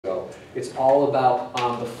It's all about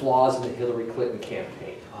the flaws in the Hillary Clinton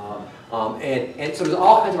campaign. And so there's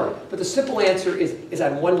all kinds of arguments. But the simple answer is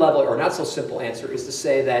on one level, or not so simple answer, is to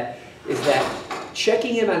say that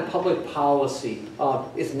checking in on public policy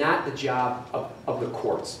is not the job of the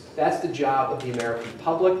courts. That's the job of the American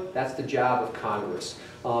public. That's the job of Congress.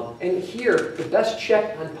 And here, the best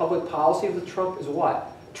check on public policy with Trump is what?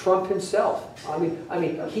 Trump himself. I mean,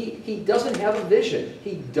 he doesn't have a vision.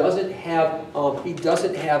 He doesn't have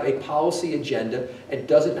a policy agenda and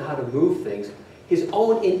doesn't know how to move things. His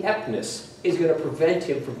own ineptness is going to prevent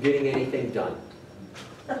him from getting anything done.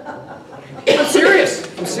 I'm serious.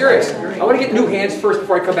 I'm serious. I want to get new hands first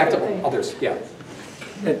before I come back to others. Yeah.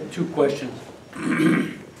 I had two questions.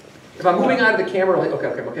 If I'm moving on to the camera,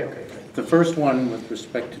 okay. The first one with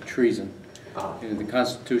respect to treason. The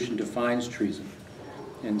Constitution defines treason.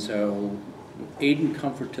 And so, aid and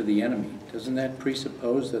comfort to the enemy, doesn't that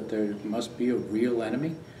presuppose that there must be a real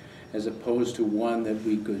enemy, as opposed to one that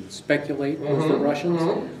we could speculate was the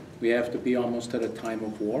Russians? We have to be almost at a time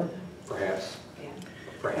of war? Perhaps.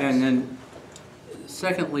 Perhaps. And then,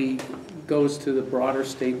 secondly, goes to the broader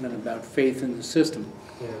statement about faith in the system.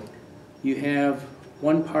 Yeah. You have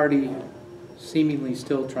one party seemingly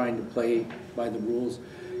still trying to play by the rules.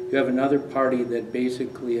 You have another party that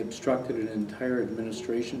basically obstructed an entire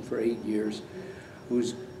administration for 8 years, who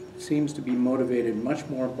seems to be motivated much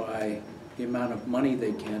more by the amount of money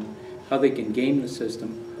they can, how they can game the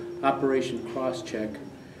system, Operation Crosscheck,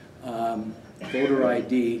 voter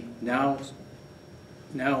ID, now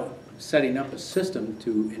setting up a system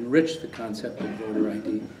to enrich the concept of voter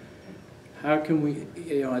ID. How can we,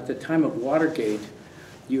 at the time of Watergate,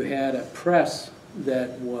 you had a press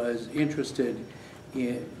that was interested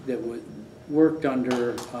that worked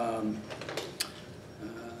under the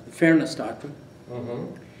Fairness Doctrine,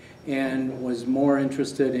 and was more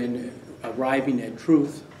interested in arriving at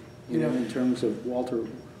truth, in terms of Walter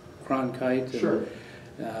Cronkite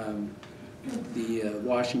and the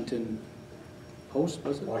Washington Post,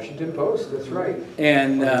 was it? Washington Post, that's right.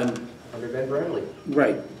 And under Ben Bradley.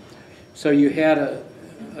 Right. So you had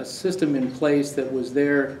a system in place that was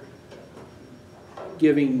there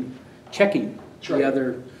checking the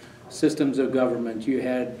other systems of government. You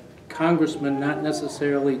had congressmen not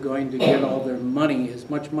necessarily going to get all their money, as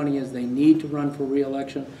much money as they need to run for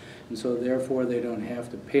re-election, and so therefore they don't have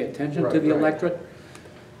to pay attention to the electorate.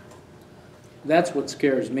 That's what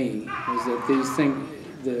scares me, is that these things,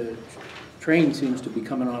 the train seems to be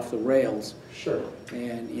coming off the rails. Sure.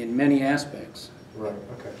 And in many aspects. Right,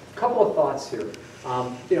 okay. A couple of thoughts here.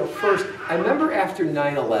 First, I remember after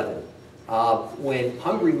 9/11, when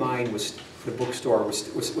Hungry Mind the bookstore was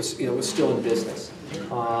still in business,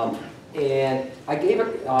 and I gave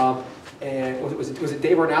it. And was it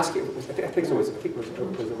Dave Ornowski? I think it was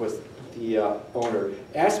the owner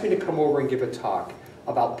asked me to come over and give a talk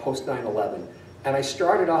about post 9/11, and I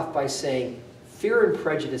started off by saying, fear and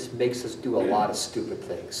prejudice makes us do a lot of stupid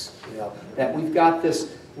things. That we've got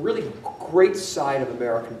this really great side of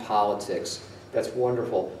American politics that's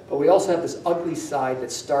wonderful, but we also have this ugly side that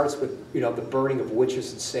starts with the burning of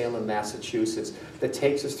witches in Salem, Massachusetts, that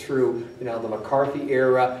takes us through the McCarthy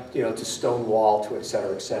era, to Stonewall, to et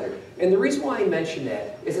cetera, et cetera. And the reason why I mention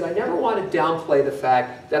that is that I never want to downplay the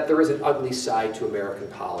fact that there is an ugly side to American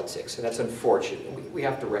politics, and that's unfortunate. We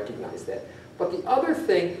have to recognize that. But the other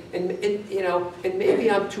thing, and maybe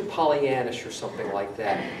I'm too Pollyannish or something like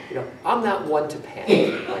that. I'm not one to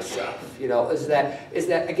panic myself. Is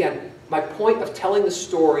that again, my point of telling the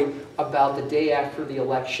story about the day after the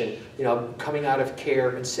election, coming out of care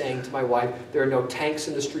and saying to my wife, there are no tanks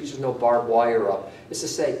in the streets, there's no barbed wire up, is to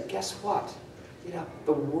say, guess what?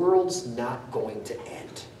 The world's not going to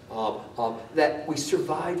end. That we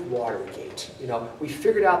survived Watergate. We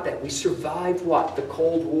figured out that we survived what? The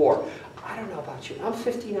Cold War. I don't know about you. I'm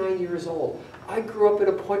 59 years old. I grew up at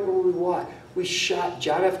a point where we shot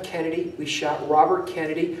John F. Kennedy. We shot Robert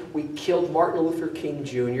Kennedy. We killed Martin Luther King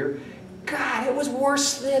Jr. God, it was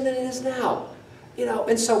worse then than it is now.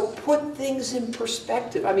 And so put things in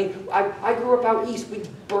perspective. I mean, I grew up out east. We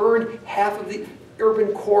burned half of the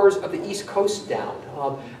urban cores of the East Coast down.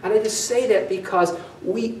 And I just say that because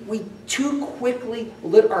we too quickly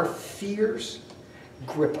let our fears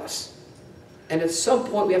grip us. And at some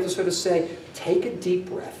point we have to sort of say, take a deep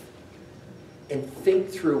breath and think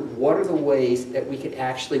through what are the ways that we can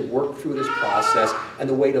actually work through this process and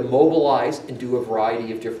the way to mobilize and do a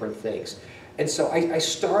variety of different things. And so I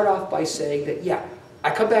start off by saying that, yeah,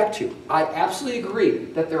 I come back to, I absolutely agree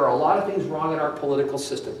that there are a lot of things wrong in our political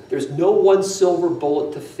system. There's no one silver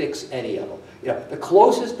bullet to fix any of them. The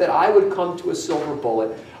closest that I would come to a silver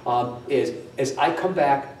bullet is I come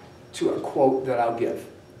back to a quote that I'll give.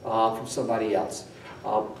 from somebody else.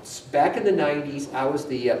 Back in the 90s, I was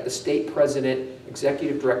the state president,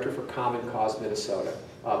 executive director for Common Cause Minnesota.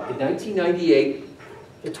 In 1998,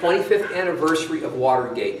 the 25th anniversary of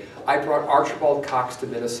Watergate, I brought Archibald Cox to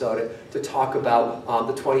Minnesota to talk about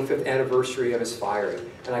the 25th anniversary of his firing.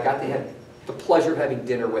 And I got to have the pleasure of having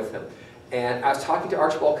dinner with him. And I was talking to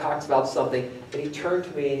Archibald Cox about something, and he turned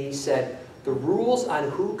to me and he said, the rules on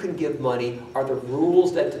who can give money are the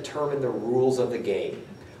rules that determine the rules of the game.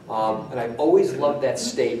 And I've always loved that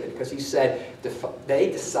statement because he said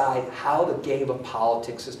they decide how the game of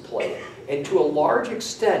politics is played. And to a large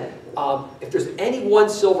extent, if there's any one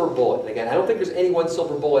silver bullet, and again, I don't think there's any one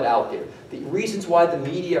silver bullet out there, the reasons why the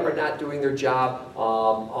media are not doing their job,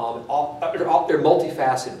 they're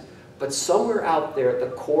multifaceted. But somewhere out there, the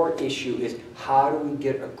core issue is how do we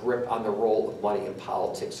get a grip on the role of money in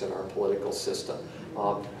politics in our political system?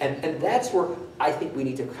 And that's where I think we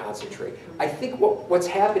need to concentrate. I think what's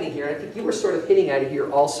happening here, and I think you were sort of hitting at it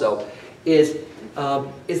here also, is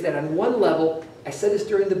that on one level, I said this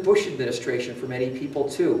during the Bush administration for many people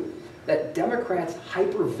too, that Democrats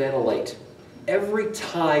hyperventilate every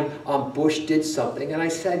time Bush did something, and I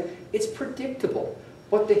said, it's predictable.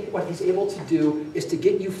 What he's able to do is to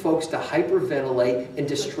get you folks to hyperventilate and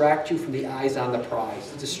distract you from the eyes on the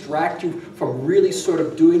prize, distract you from really sort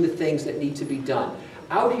of doing the things that need to be done.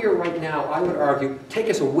 Out here right now, I would argue, take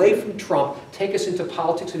us away from Trump, take us into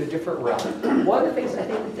politics in a different realm. One of the things I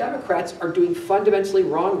think the Democrats are doing fundamentally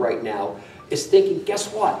wrong right now is thinking,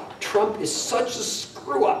 guess what? Trump is such a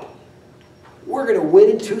screw-up. We're going to win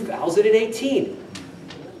in 2018.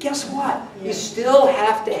 Guess what? You still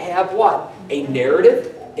have to have what? A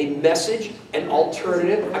narrative, a message, an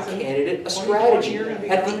alternative, a candidate, a strategy.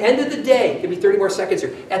 At the end of the day, give me 30 more seconds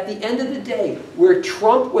here. At the end of the day, where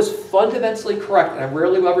Trump was fundamentally correct, and I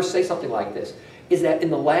rarely will ever say something like this, is that in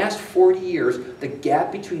the last 40 years, the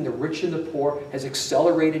gap between the rich and the poor has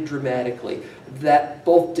accelerated dramatically. That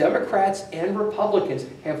both Democrats and Republicans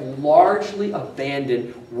have largely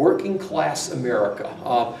abandoned working class America.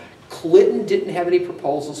 Clinton didn't have any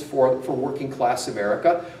proposals for working class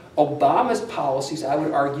America. Obama's policies, I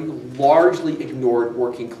would argue, largely ignored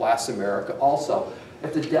working class America also.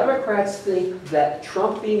 If the Democrats think that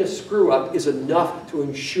Trump being a screw-up is enough to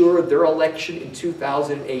ensure their election in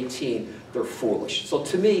 2018, they're foolish. So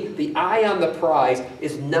to me, the eye on the prize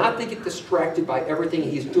is not to get distracted by everything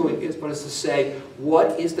he's doing, but is to say,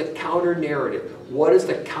 what is the counter narrative? What is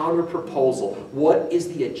the counter proposal? What is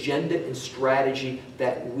the agenda and strategy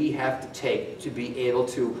that we have to take to be able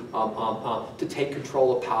to take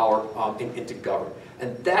control of power and to govern?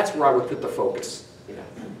 And that's where I would put the focus. You know.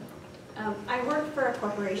 I work for a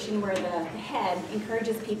corporation where the head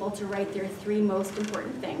encourages people to write their 3 most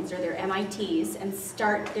important things, or their MITs, and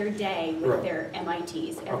start their day with their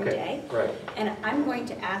MITs every day. Right. And I'm going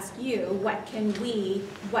to ask you, what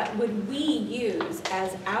would we use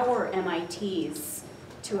as our MITs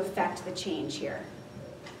to affect the change here?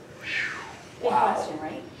 Good question,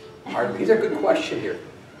 right? These are good questions here.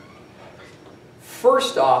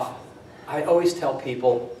 First off, I always tell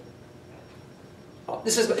people,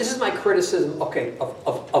 this is my criticism, okay,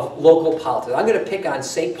 of local politics. I'm going to pick on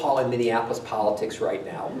St. Paul and Minneapolis politics right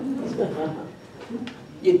now.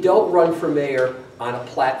 You don't run for mayor on a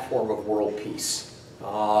platform of world peace.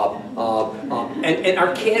 And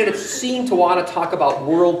our candidates seem to want to talk about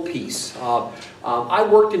world peace. I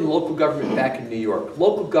worked in local government back in New York.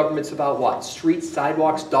 Local government's about what? Streets,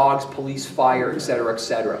 sidewalks, dogs, police, fire, et cetera, et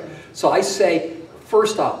cetera. So I say,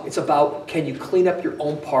 first off, it's about, can you clean up your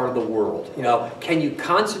own part of the world? You know, can you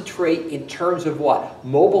concentrate in terms of what?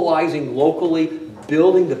 Mobilizing locally,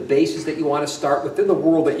 building the bases that you want to start within the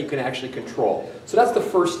world that you can actually control. So that's the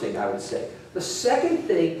first thing I would say. The second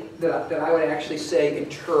thing that I would actually say in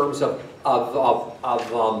terms of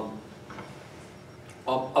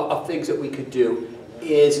things that we could do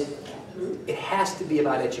is it has to be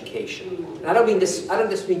about education. And I don't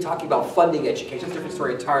just mean talking about funding education, it's a different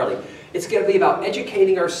story entirely. It's going to be about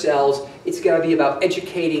educating ourselves. It's going to be about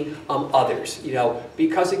educating others, you know,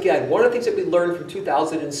 because again, one of the things that we learned from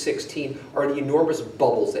 2016 are the enormous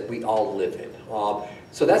bubbles that we all live in.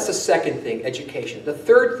 So that's the second thing, education. The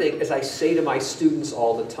third thing, as I say to my students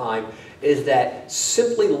all the time, is that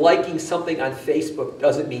simply liking something on Facebook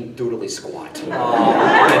doesn't mean doodly squat. Is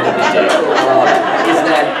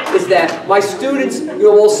that my students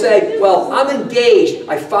will say, well, I'm engaged,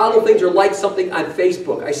 I follow things or like something on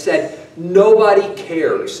Facebook. I said, nobody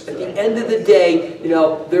cares. At the end of the day, you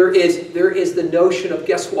know, there is the notion of,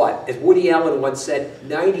 guess what? As Woody Allen once said,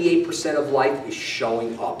 98% of life is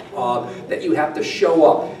showing up. That you have to show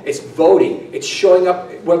up. It's voting. It's showing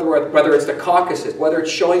up, whether it's the caucuses, whether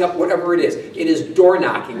it's showing up, whatever it is. It is door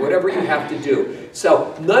knocking, whatever you have to do.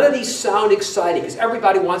 So none of these sound exciting because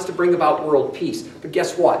everybody wants to bring about world peace. But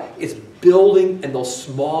guess what? It's building in those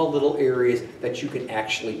small little areas that you can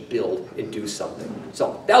actually build and do something.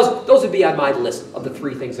 So those would be on my list of the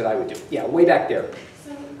 3 things that I would do. Yeah, way back there.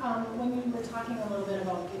 So when you were talking a little bit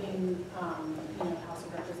about getting you know, House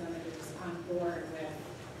of Representatives on board with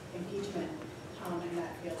impeachment, and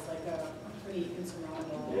that feels like a pretty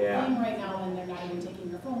insurmountable thing right now, and they're not even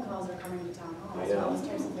taking your phone calls or coming to town hall, so all those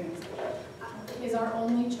types of things. Is our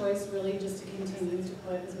only choice really just to continue to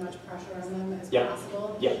put as much pressure on them as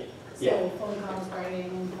possible? Yeah. So phone calls,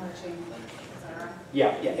 writing, marching, etc.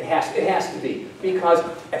 Yeah, it has to be. Because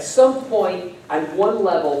at some point, on one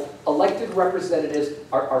level, elected representatives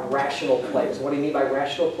are rational players. What do you mean by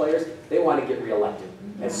rational players? They want to get reelected.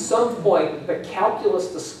 At some point, the calculus,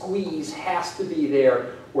 the squeeze has to be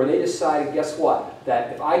there where they decide, guess what?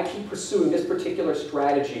 That if I keep pursuing this particular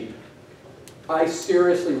strategy, I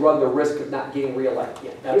seriously run the risk of not getting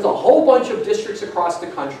reelected. Now, there's a whole bunch of districts across the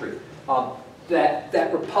country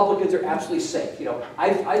that Republicans are absolutely safe. You know,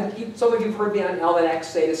 some of you have heard me on Almanac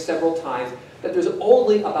say this several times, that there's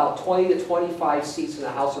only about 20 to 25 seats in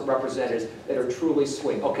the House of Representatives that are truly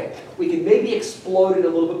swing. Okay, we can maybe explode it a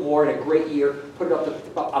little bit more in a great year, put it up to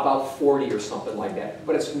about 40 or something like that.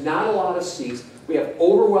 But it's not a lot of seats. We have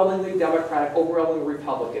overwhelmingly Democratic, overwhelmingly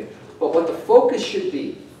Republican. But what the focus should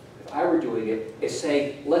be, if I were doing it, is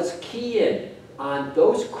saying, let's key in on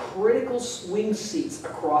those critical swing seats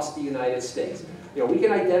across the United States. You know, we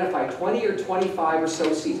can identify 20 or 25 or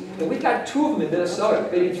so seats, and we've got 2 of them in Minnesota,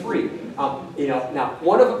 maybe 3. You know, now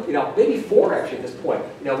one of them, you know, maybe 4 actually at this point.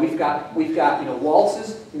 You know, we've got you know,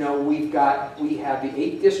 Waltz's. You know, we have the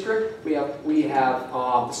 8th district, we have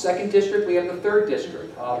the 2nd district, we have the 3rd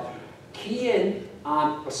district. Key in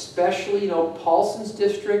on especially, you know, Paulson's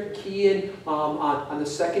district. Key in on the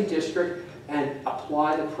 2nd district. And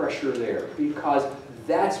apply the pressure there, because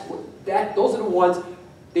those are the ones,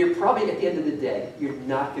 they're probably at the end of the day, you're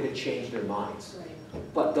not going to change their minds. Right.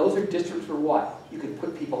 But those are districts where what? You can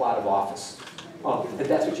put people out of office. And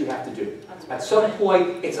that's what you have to do. At some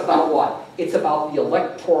point, it's about what? It's about the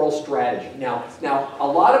electoral strategy. Now a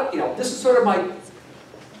lot of, you know, this is sort of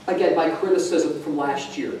my criticism from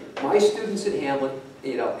last year. My students at Hamline,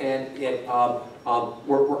 you know,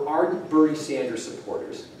 were ardent Bernie Sanders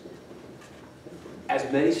supporters. As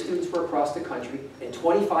many students were across the country, and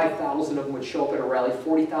 25,000 of them would show up at a rally,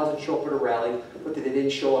 40,000 show up at a rally, but they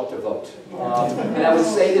didn't show up to vote. And I would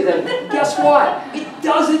say to them, guess what? It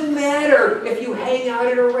doesn't matter if you hang out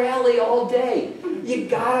at a rally all day. You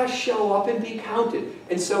gotta show up and be counted.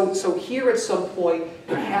 And so here at some point,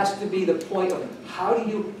 it has to be the point of how do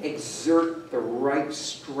you exert the right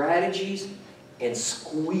strategies and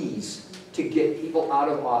squeeze to get people out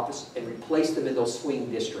of office and replace them in those swing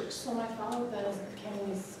districts. So my follow-up then is, can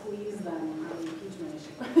we squeeze them on the impeachment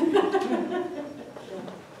issue?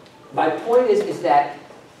 My point is that,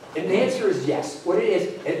 and the answer is yes. What it is,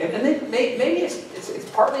 and then maybe it's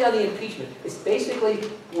partly on the impeachment. It's basically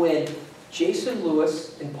when Jason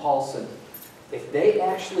Lewis and Paulson, if they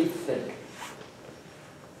actually think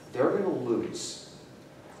they're going to lose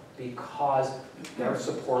because they're in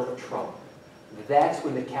support of Trump, that's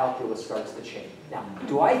when the calculus starts to change. Now,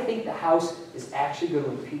 do I think the House is actually going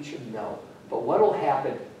to impeach him? No. But what will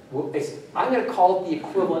happen, I'm going to call it the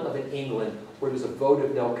equivalent of in England, where there's a vote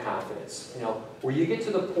of no confidence. You know, where you get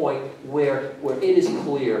to the point where it is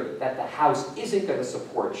clear that the House isn't going to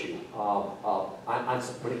support you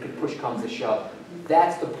when push comes to shove.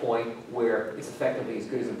 That's the point where it's effectively as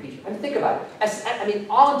good as impeachment. I mean, think about it. I mean,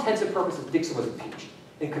 all intents and purposes, Dixon was impeached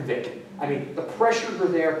and convicted. I mean, the pressures were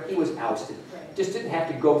there. He was ousted. Just didn't have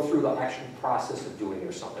to go through the actual process of doing it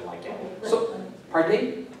or something like that. So, pardon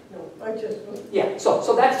me? No, I just... Yeah,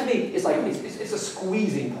 so that to me is like, it's a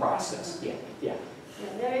squeezing process. Yeah. Yeah,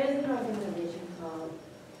 there is an organization called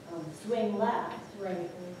Swing Left. Right.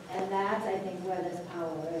 And that's, I think, where this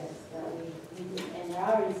power is. And they're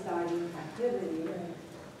already starting activity,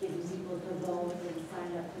 getting people to vote and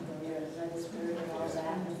sign up for their register and all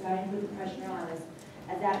that. And starting to put pressure on us.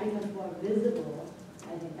 As that becomes more visible,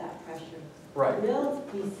 I think that pressure will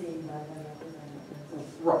be seen by the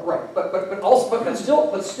representatives. Right.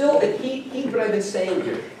 But still, heed what I've been saying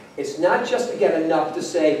here. It's not just, again, enough to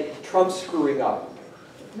say Trump's screwing up.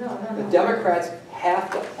 No. The Democrats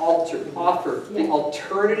have to offer the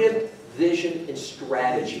alternative vision, and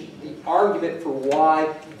strategy. The argument for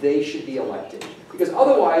why they should be elected. Because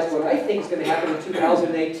otherwise, what I think is going to happen in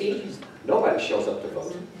 2018 is nobody shows up to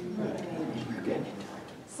vote. Okay.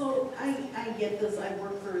 So I get this, I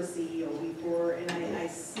worked for a CEO before, and I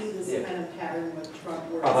see this kind of pattern with Trump,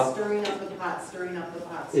 where it's stirring up the pot, stirring up the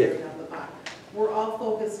pot, stirring up the pot. We're all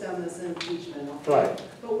focused on this impeachment, okay? Right.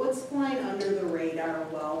 But what's flying under the radar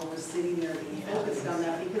while we're sitting there being focused on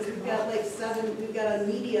that? Because we've got like we've got a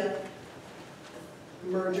media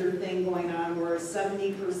merger thing going on where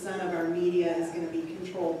 70% of our media is going to be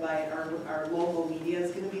controlled by, our local media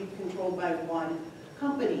is going to be controlled by one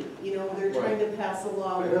company. You know, they're trying to pass a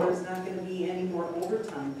law where there's not going to be any more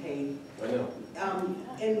overtime paid. I know.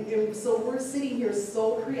 And so we're sitting here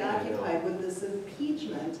so preoccupied with this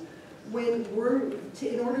impeachment when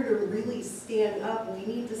in order to really stand up, we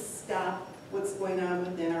need to stop what's going on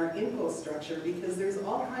within our info structure, because there's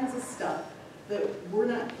all kinds of stuff that we're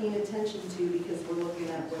not paying attention to because we're looking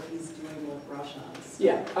at what he's doing with Russia.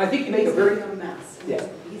 Yeah, I think you make a very... He's making a mess. Yeah.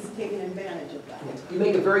 He's taking advantage of that. You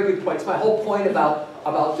make a very good point. It's my whole point about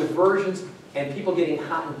diversions and people getting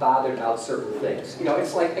hot and bothered about certain things. You know,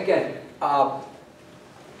 it's like, again,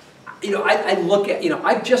 you know, I look at, you know,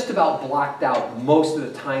 I've just about blocked out most of the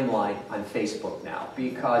timeline on Facebook now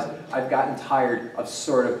because I've gotten tired of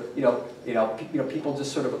sort of, people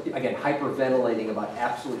just sort of, again, hyperventilating about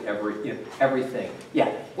absolutely everything.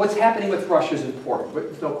 Yeah, what's happening with Russia is important, but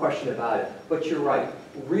there's no question about it. But you're right.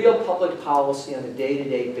 Real public policy on a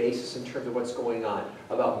day-to-day basis in terms of what's going on,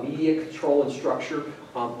 about media control and structure,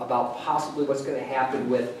 about possibly what's going to happen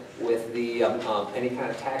with the any kind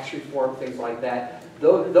of tax reform, things like that.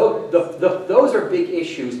 Those are big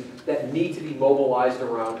issues that need to be mobilized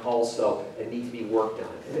around also and need to be worked on.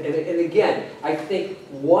 And again, I think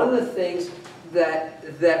one of the things that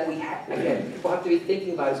people have to be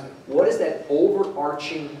thinking about is what is that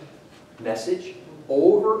overarching message,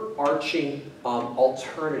 overarching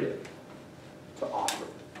alternative to offer.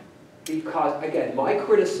 Because again, my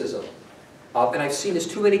criticism, and I've seen this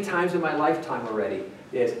too many times in my lifetime already,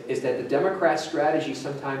 is that the Democrat strategy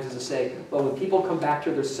sometimes is to say, well, when people come back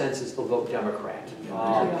to their senses, they'll vote Democrat.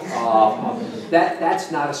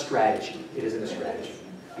 That's not a strategy. It isn't a strategy.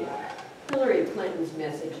 Yeah. Hillary Clinton's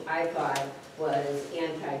message, I thought, was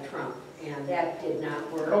anti-Trump, and that did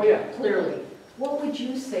not work clearly. What would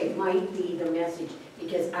you say might be the message?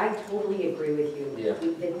 Because I totally agree with you. Yeah.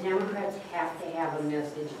 The Democrats have to have a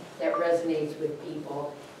message that resonates with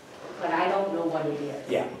people. But I don't know what it is.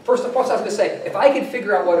 Yeah. First of all, I was going to say, if I could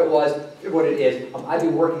figure out what it is, I'd be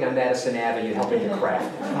working on Madison Avenue helping to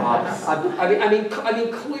craft. I mean,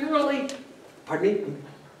 clearly. Pardon me.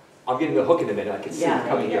 I'm getting the hook in a minute. I can see it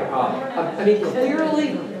coming here. I mean,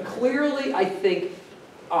 clearly, I think.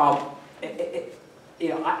 I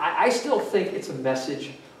still think it's a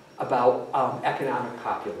message about economic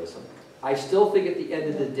populism. I still think at the end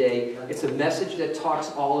of the day, it's a message that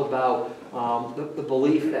talks all about the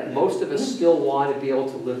belief that most of us still want to be able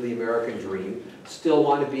to live the American dream, still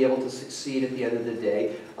want to be able to succeed at the end of the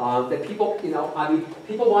day. That people,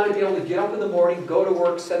 people want to be able to get up in the morning, go to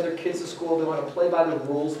work, send their kids to school, they want to play by the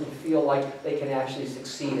rules and feel like they can actually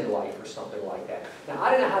succeed in life or something like that. Now,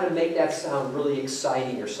 I don't know how to make that sound really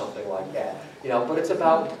exciting or something like that. But it's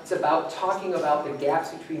about talking about the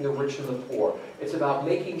gaps between the rich and the poor. It's about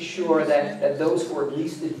making sure that those who are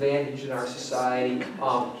least advantaged in our society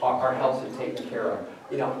are helped and taken care of.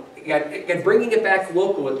 Again, bringing it back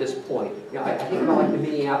local at this point. I think about like the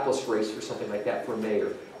Minneapolis race or something like that for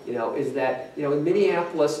mayor. Is that in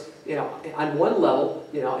Minneapolis, on one level,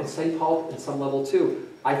 in St. Paul, in some level too,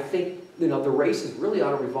 I think the races really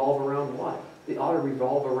ought to revolve around what? They ought to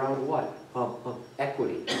revolve around what?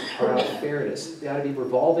 Equity, around fairness. They ought to be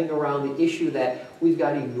revolving around the issue that we've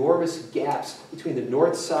got enormous gaps between the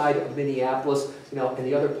north side of Minneapolis, and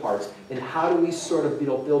the other parts. And how do we sort of,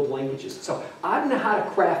 build linkages? So I don't know how to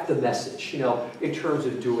craft the message, in terms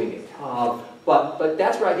of doing it. But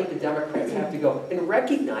that's where I think the Democrats have to go and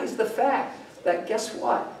recognize the fact that, guess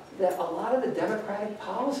what? That a lot of the Democratic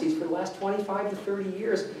policies for the last 25 to 30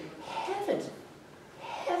 years haven't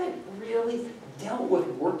really dealt with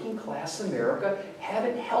working class America,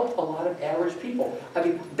 haven't helped a lot of average people. I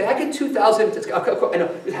mean, back in 2000, I know,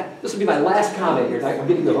 this will be my last comment here. I'm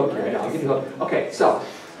getting the hook here. I know, I'm getting the hook. Okay, so,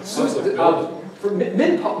 Susan, how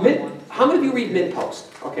many of you read MidPost?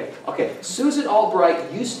 Okay. Susan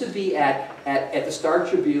Albright used to be at the Star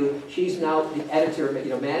Tribune. She's now the editor,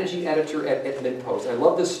 managing editor at MidPost. I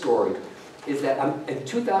love this story. Is that in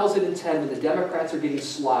 2010, when the Democrats are getting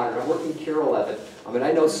slaughtered, I'm working Care 11.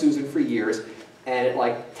 I know Susan for years. And at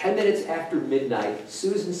like 10 minutes after midnight,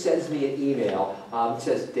 Susan sends me an email,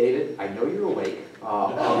 says, David, I know you're awake.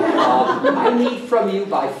 I need from you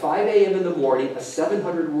by 5 a.m. in the morning a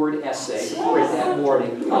 700-word essay to print that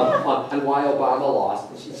morning on why Obama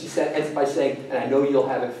lost. And she said, ends by saying, and I know you'll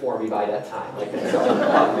have it for me by that time. Like,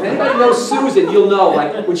 so, if anybody knows Susan, you'll know,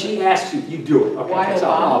 like, when she asks you, you do it. Okay, Why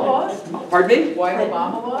Obama lost? Pardon me? Why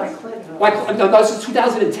Obama lost? Why, no, this is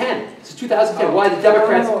 2010. This is 2010. Why the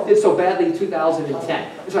Democrats did so badly in 2010.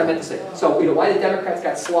 That's what I meant to say. So, why the Democrats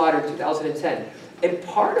got slaughtered in 2010. And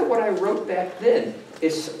part of what I wrote back then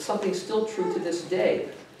is something still true to this day,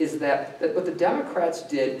 is that what the Democrats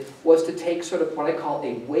did was to take sort of what I call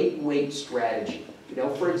a wait strategy.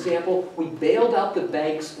 For example, we bailed out the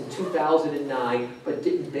banks in 2009, but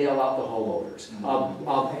didn't bail out the homeowners.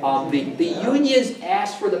 The unions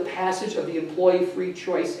asked for the passage of the Employee Free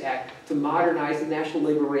Choice Act to modernize the National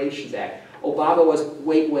Labor Relations Act. Obama was,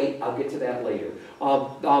 wait, I'll get to that later.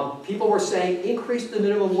 People were saying, increase the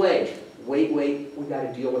minimum wage. Wait, we got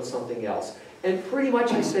to deal with something else. And pretty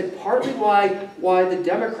much I said partly why the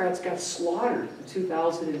Democrats got slaughtered in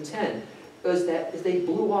 2010 was that they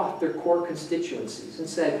blew off their core constituencies and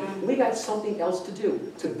said, we got something else to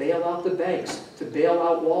do, to bail out the banks, to bail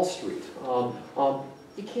out Wall Street.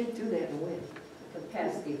 You can't do that and win. To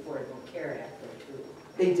pass the Affordable Care Act, though, too.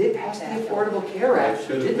 They did pass the Affordable Care Act.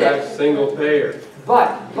 Should have passed single payer.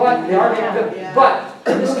 But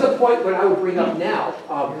this is the point what I would bring up now,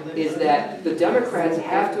 is that the Democrats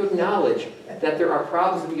have to acknowledge that there are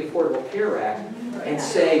problems with the Affordable Care Act and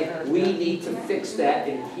say, we need to fix that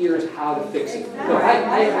and here's how to fix it. No,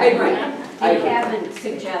 I agree. They haven't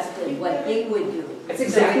suggested what they would do. That's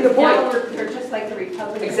exactly the point. Now they're just like the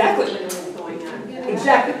Republicans. Exactly. When it was going on.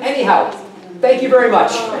 Exactly. Anyhow, thank you very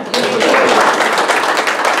much.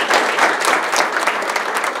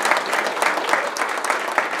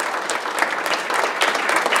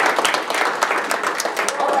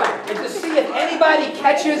 Anybody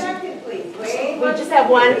catches? We just have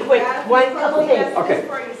one couple things. Okay.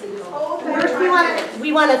 First,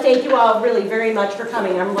 we want to thank you all really very much for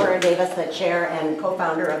coming. I'm Laura Davis, the chair and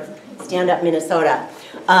co-founder of Stand Up Minnesota.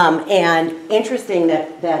 And interesting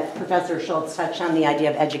that Professor Schultz touched on the idea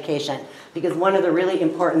of education, because one of the really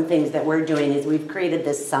important things that we're doing is we've created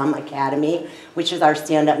this SUM Academy, which is our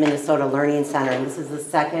Stand Up Minnesota Learning Center. And this is the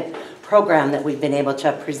second program that we've been able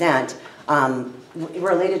to present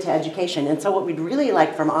related to education. And so what we'd really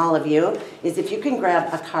like from all of you is if you can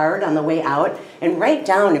grab a card on the way out and write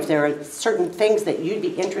down if there are certain things that you'd be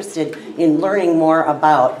interested in learning more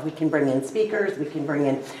about. We can bring in speakers, we can bring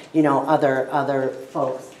in, other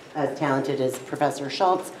folks as talented as Professor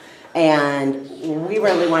Schultz. And we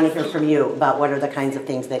really want to hear from you about what are the kinds of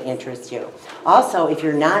things that interest you. Also, if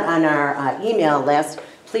you're not on our email list,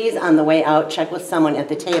 please, on the way out, check with someone at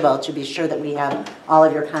the table to be sure that we have all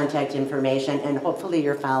of your contact information, and hopefully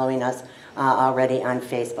you're following us already on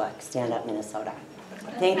Facebook, Stand Up Minnesota.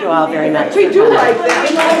 Thank you all very much. We do like that.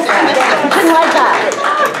 We like that.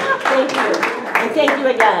 Thank you. And thank you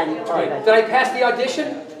again. All right. Did I pass the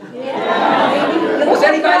audition? Yeah. Does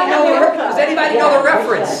anybody know the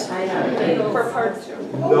reference? For part 2.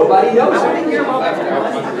 Nobody knows.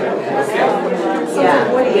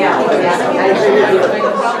 Yeah.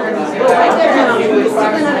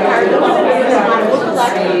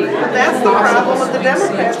 That's the problem with the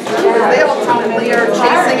Democrats. They ultimately are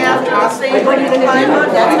chasing after us. What are you going to do?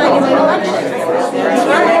 That's how you win elections. It's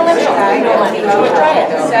not an election. Try it.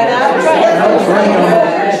 Set up. Try it.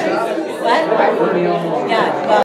 What?